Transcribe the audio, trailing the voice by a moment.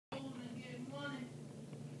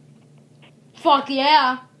Fuck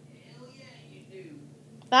yeah. Hell yeah, you do.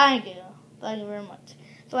 Thank you. Thank you very much.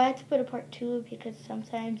 So I had to put a part 2 because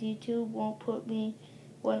sometimes YouTube won't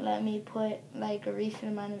let me put like a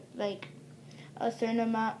recent amount of a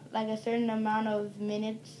certain amount of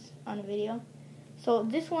minutes on a video. So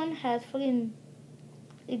this one has fucking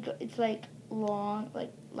it's like long,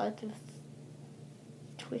 like lots of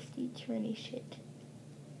twisty, turny shit.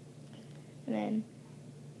 And then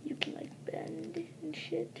you can like bend and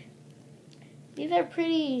shit. These are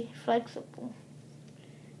pretty flexible.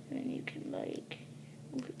 And then you can like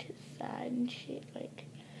move it to the side and shit. Like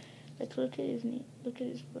look at his knee. Look at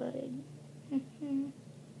his leg.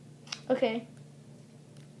 Okay.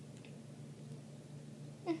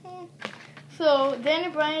 So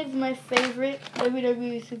Daniel Bryan is my favorite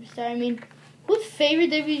WWE superstar. I mean, whose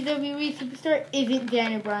favorite WWE superstar isn't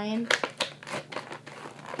Daniel Bryan?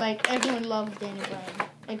 Like everyone loves Daniel Bryan,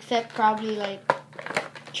 except probably like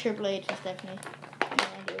Triple H and Stephanie.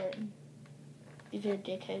 These are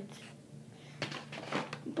dickheads.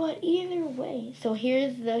 But either way, so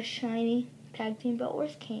here's the shiny tag team belt.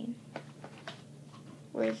 Where's Kane?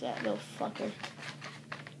 Where's that little fucker?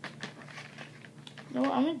 No,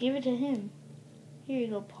 I'm gonna give it to him. Here you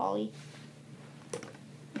go, Paulie.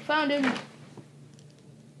 Found him.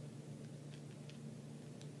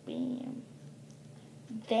 Bam.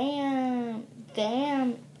 Damn.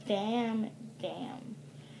 Damn. Damn. Damn.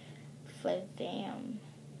 Fazam.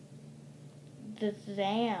 The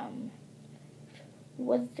Zam.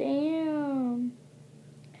 What Zam?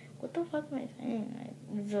 What the fuck am I saying? Like,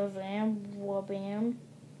 Zam, Wabam.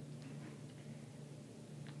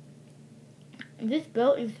 This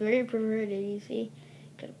belt is very perverted, you see.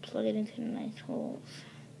 Gotta plug it into the nice holes.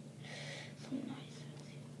 So nice.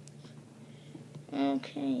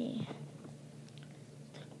 Okay.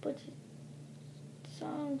 Talk a bunch of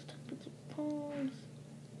songs, talk a bunch of poems.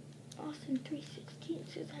 Austin 316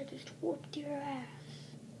 says I just whooped your ass.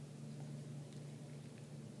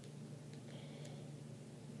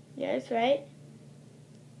 Yeah, that's right.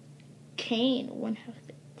 Kane, one half of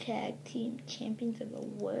the tag team champions of the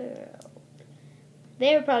world.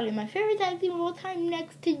 They were probably my favorite tag team of all time,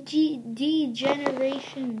 next to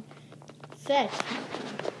D-Generation Sex.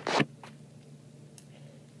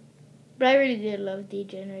 But I really did love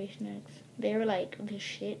D-Generation X. They were like the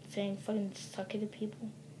shit, saying fucking suck it to people.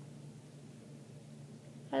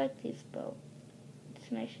 I like this belt. It's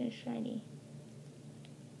nice and shiny.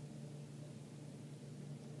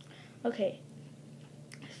 Okay.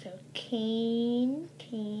 So Kane.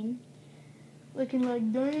 Looking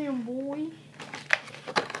like damn boy.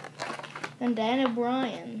 And Daniel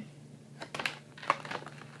Bryan.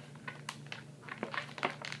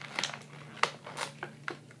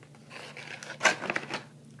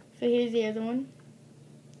 So here's the other one.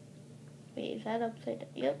 Wait, is that upside down?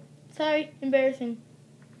 Yep. Sorry, embarrassing.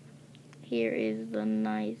 Here is the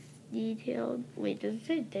nice detailed. Wait, does it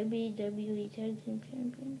say WWE Tag Team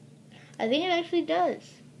Champion? I think it actually does.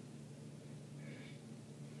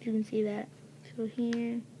 You can see that. So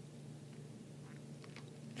here.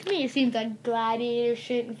 To me, it seems like gladiator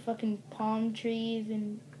shit and fucking palm trees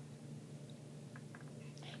and...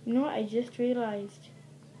 You know what? I just realized.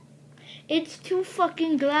 It's 2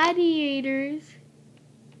 fucking gladiators.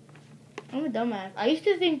 I'm a dumbass. I used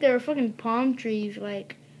to think they were fucking palm trees.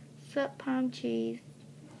 Like, sup palm trees?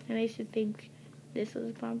 And I used to think this was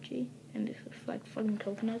a palm tree. And this was like fucking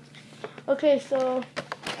coconuts. Okay, so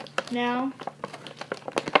now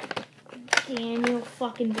Daniel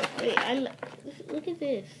fucking... Wait, look at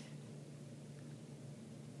this.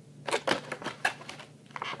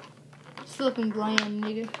 It's looking bland,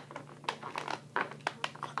 nigga.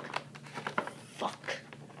 Fuck.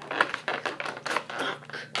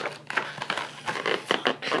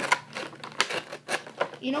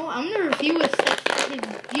 You know what? I'm gonna review his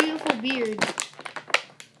beautiful beard.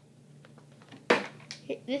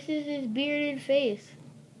 This is his bearded face.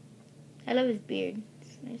 I love his beard.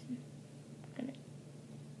 It's nice. I'm gonna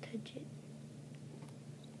touch it.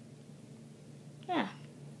 Yeah.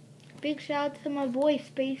 Big shout out to my boy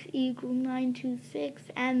Space Eagle 926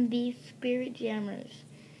 and the Spirit Jammers.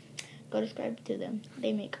 Go subscribe to them.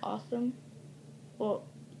 They make awesome. Well,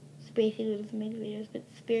 Space Eagle doesn't make videos, but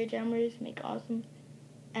Spirit Jammers make awesome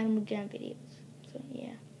Animal Jam videos. So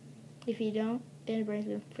yeah. If you don't, then Brian's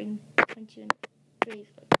gonna freaking punch you in the face.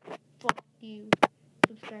 Like, fuck you.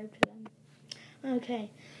 Subscribe to them. Okay.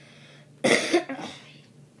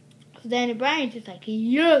 So Daniel Bryan's just like,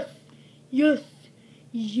 yes, yes,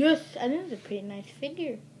 yes. I think it's a pretty nice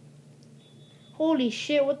figure. Holy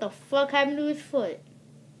shit, what the fuck happened to his foot?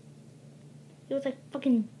 It was like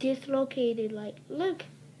fucking dislocated. Like, look.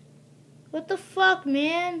 What the fuck,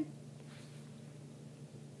 man?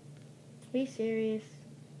 Are you serious?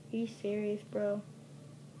 Are you serious, bro?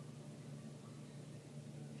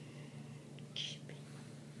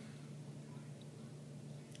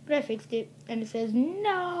 But I fixed it, and it says,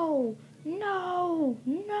 no, no,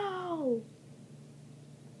 no.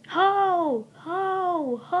 Ho,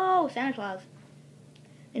 ho, ho, Santa Claus.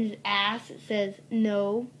 And his ass, it says,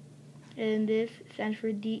 no. And this stands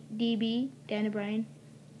for DB, Dan O'Brien.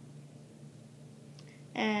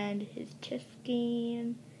 And his chest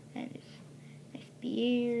skin, and his nice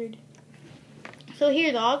beard. So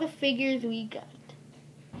here's all the figures we got.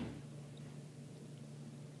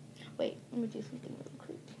 Wait, let me do something real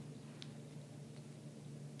quick.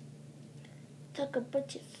 Took a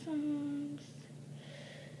bunch of songs.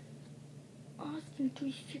 Austin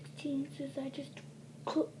 316 says I just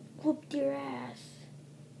whooped your ass.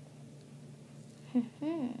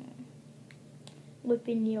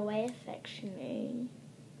 Whipping your ass section, eh?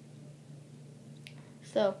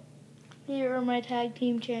 So, here are my tag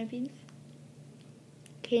team champions.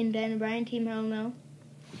 Kane, Dan, and Brian, Team Hell No.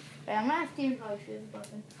 But I'm not Steven probably should his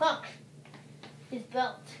button. Fuck! His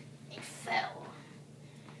belt. It fell.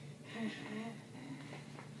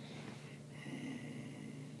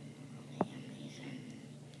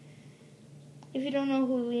 If you don't know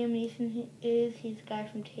who Liam Neeson is, he's the guy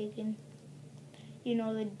from Taken. You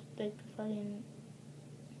know, the fucking...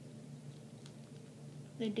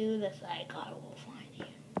 The dude that's like, God will find you.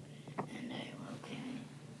 And I will kill you.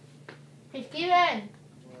 Hey, Steven!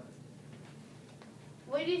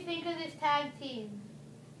 What do you think of this tag team?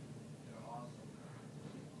 They're awesome.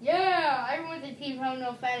 Yeah! Everyone's a Team Hell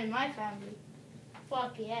No fan in my family.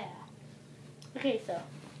 Fuck yeah. Okay, so...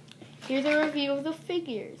 Here's a review of the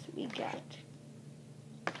figures we got.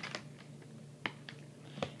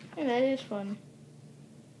 And that is fun.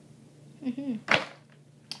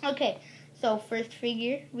 Okay, so first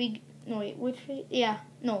figure,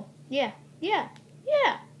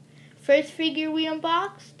 First figure we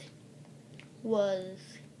unboxed was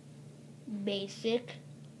basic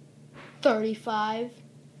 35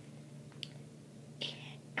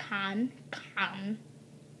 Khan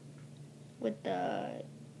with the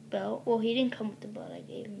belt. Well, he didn't come with the belt, I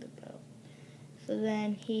gave him the belt. So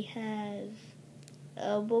then he has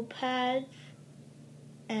elbow pads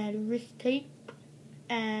and wrist tape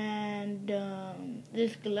and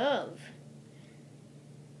this glove.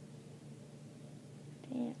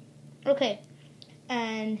 Damn. Okay,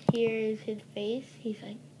 and here's his face. He's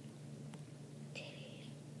like, titties.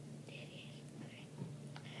 Okay.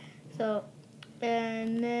 So,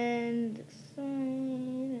 and then the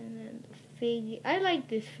sign, and then the figure. I like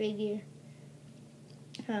this figure.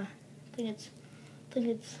 I think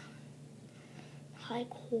it's high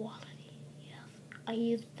quality. Yes, I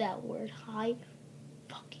use that word, high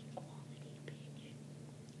fucking quality, bitch.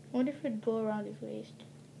 I wonder if it'd go around his waist.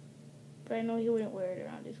 But I know he wouldn't wear it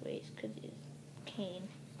around his waist because he's Kane.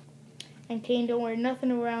 And Kane don't wear nothing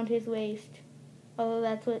around his waist. Although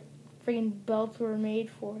that's what friggin' belts were made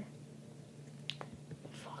for.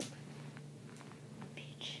 Fuck.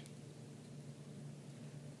 Bitch.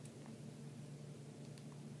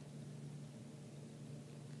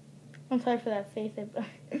 I'm sorry for that face.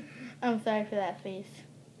 I'm sorry for that face.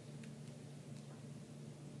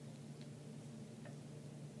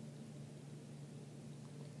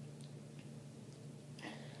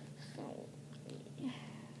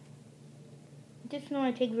 Just know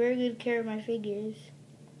I take very good care of my figures.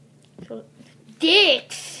 So,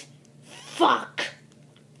 dicks! Fuck!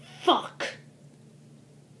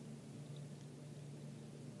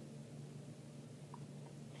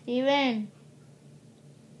 Steven!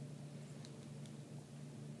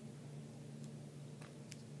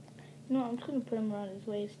 No, I'm just gonna put him around his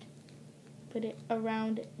waist. Put it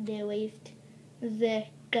around the waist. The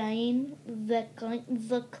cunt.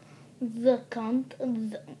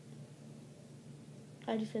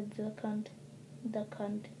 I just said the cunt. The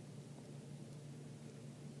cunt.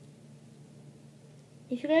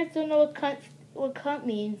 If you guys don't know what cunt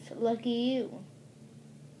means, lucky you.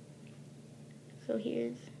 So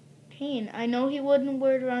here's Kane. I know he wouldn't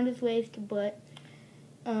wear it around his waist, but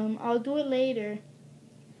I'll do it later.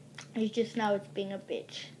 It's just now it's being a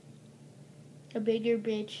bitch. A bigger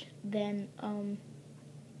bitch than I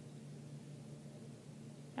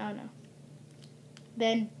don't know.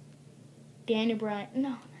 Then Danny Bryant.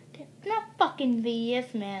 No, not fucking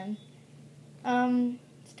VS man.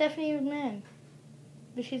 Stephanie McMahon.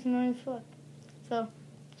 But she's annoying as fuck. So,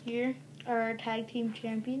 here are our tag team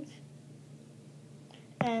champions.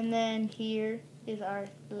 And then here is our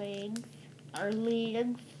legs. Our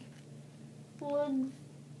legs.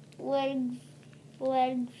 Legs.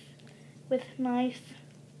 With nice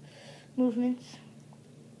movements.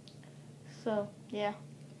 So, yeah.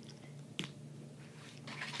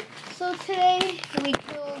 So today, we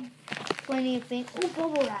killed plenty of things. Oh,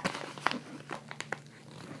 bubble wrap.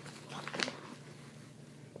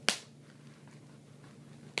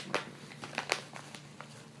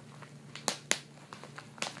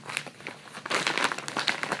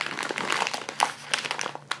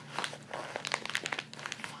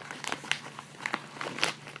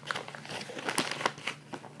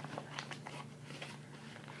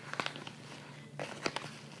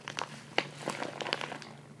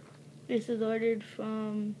 This is ordered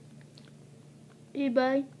from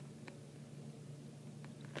eBay.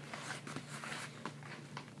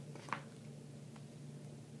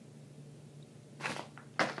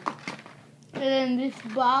 And then this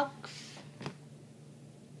box.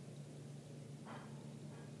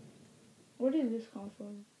 Where did this come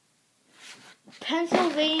from?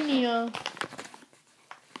 Pennsylvania.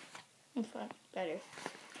 I'm fine. Better.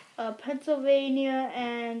 Pennsylvania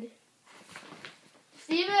and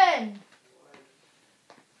Steven!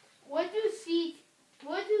 What do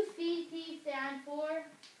CT stand for?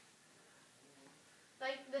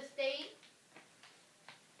 Like the state?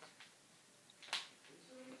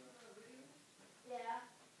 Yeah.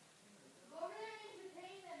 Go over there and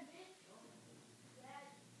entertain them, bitch.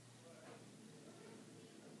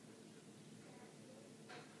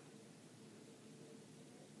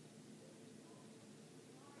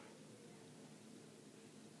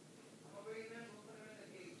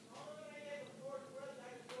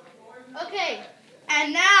 Okay,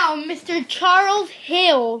 and now Mr. Charles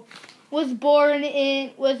Hill lives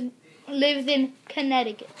in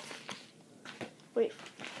Connecticut. Wait,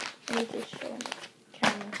 let me just show him the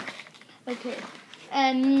camera. Okay,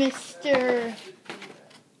 and Mr.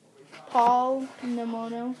 Paul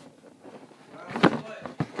Namono.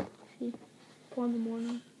 See, Paul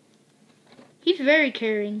Namono. He's very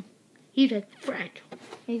caring. He's a fragile.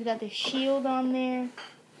 He's got the shield on there,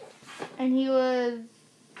 and he was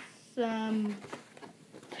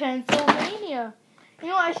Pennsylvania. You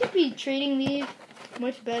know, I should be treating these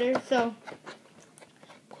much better. So,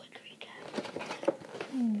 quick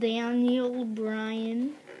recap. Daniel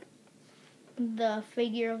Bryan, the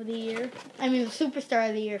figure of the year. I mean, the superstar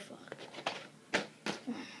of the year. Fuck.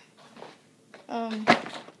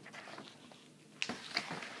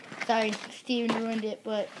 Sorry, Steven ruined it,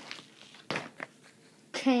 but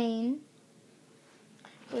Kane.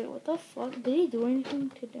 Wait, what the fuck? Did he do anything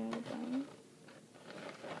to Daniel Bryan?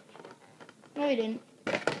 No, he didn't.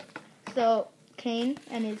 So, Kane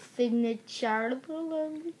and his signature.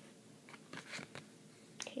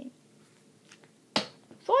 Kane.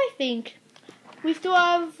 So, I think we still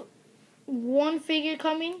have one figure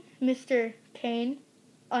coming, Mr. Kane,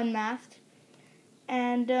 unmasked.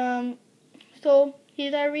 And, so,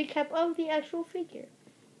 here's our recap of the actual figure.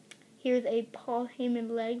 Here's a Paul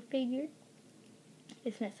Heyman leg figure.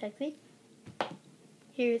 Isn't it sexy?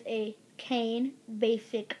 Here's a Kane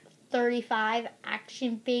basic 35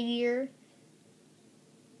 action figure.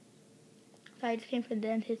 So I just came from the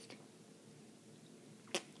dentist.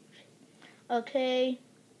 Okay.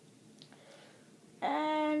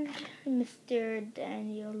 And Mr.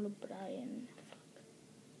 Daniel Bryan.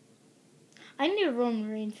 I need a Roman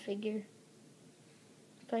Reigns figure,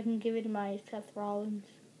 so I can give it to my Seth Rollins.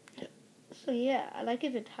 So yeah, I like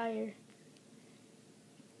his attire.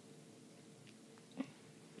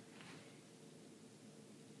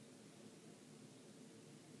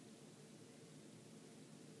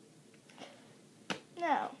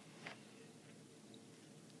 Now,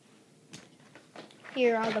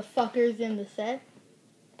 here are the fuckers in the set.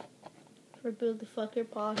 For Build the Fucker,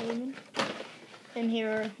 Paul Heyman. And here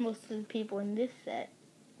are most of the people in this set.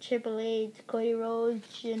 Triple H, Cody Rhodes,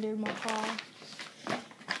 Jinder Mahal.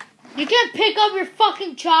 You can't pick up your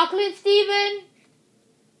fucking chocolate, Steven!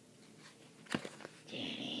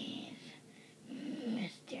 Titties. Mr.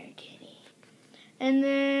 Titty. And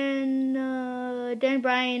then, Dan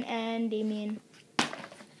Bryan and Damien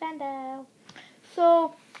Sandow.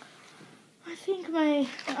 So, I think I'm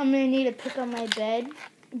gonna need to pick up my bed.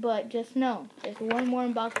 But just know, there's one more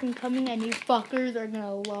unboxing coming and you fuckers are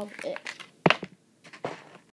gonna love it.